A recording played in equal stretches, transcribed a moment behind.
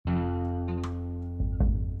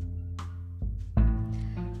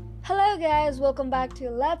Hello guys, welcome back to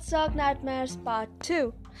Let's Talk Nightmares Part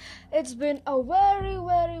 2. It's been a very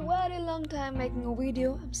long time making a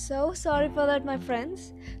video. I'm so sorry for that, my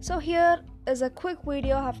friends. So here is a quick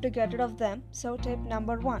video, I have to get rid of them. So tip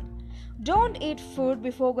number 1. Don't eat food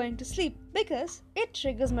before going to sleep because it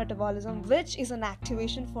triggers metabolism, which is an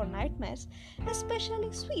activation for nightmares,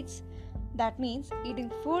 especially sweets. That means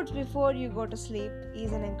eating foods before you go to sleep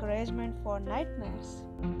is an encouragement for nightmares.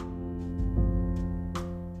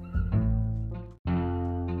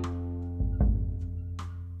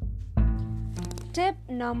 Tip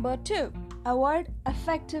number 2. Avoid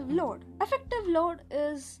affective load. Affective load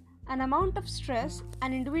is an amount of stress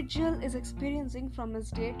an individual is experiencing from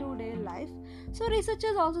his day-to-day life. So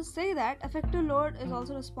researchers also say that affective load is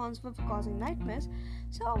also responsible for causing nightmares.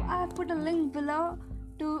 So I have put a link below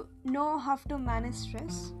to know how to manage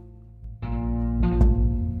stress.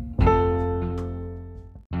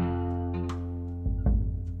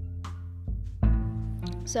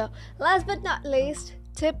 So last but not least,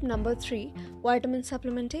 tip number 3, vitamin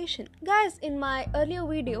supplementation. Guys, in my earlier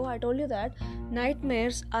video, I told you that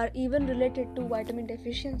nightmares are even related to vitamin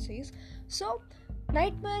deficiencies. So,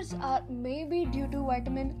 nightmares are maybe due to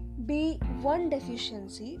vitamin B1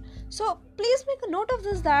 deficiency. So, please make a note of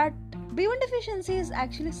this that B1 deficiency is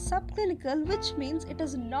actually subclinical, which means it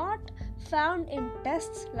is not found in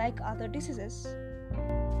tests like other diseases.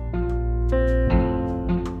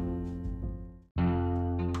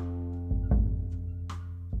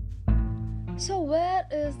 So where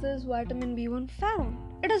is this vitamin B1 found?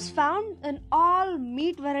 It is found in all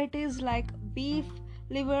meat varieties like beef,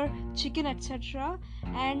 liver, chicken, etc.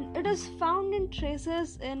 And it is found in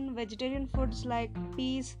traces in vegetarian foods like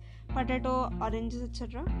peas, potato, oranges,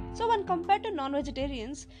 etc. So when compared to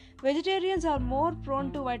non-vegetarians, vegetarians are more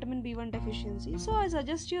prone to vitamin B1 deficiency. So I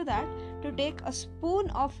suggest you that to take a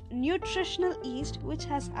spoon of nutritional yeast which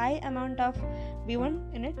has high amount of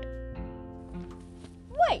B1 in it.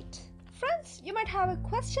 Wait! Friends, you might have a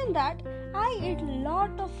question that I eat a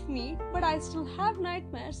lot of meat but I still have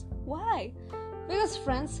nightmares. Why? Because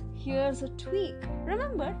friends, here's a tweak.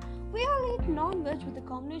 Remember, we all eat non-veg with a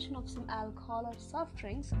combination of some alcohol or soft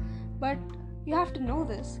drinks, but you have to know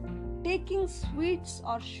this. Taking sweets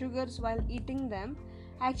or sugars while eating them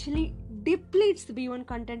actually depletes the B1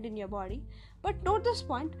 content in your body. But note this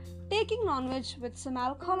point, taking non-veg with some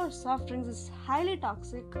alcohol or soft drinks is highly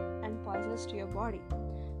toxic and poisonous to your body.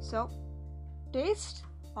 So, taste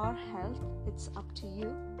or health, it's up to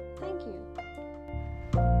you. Thank you.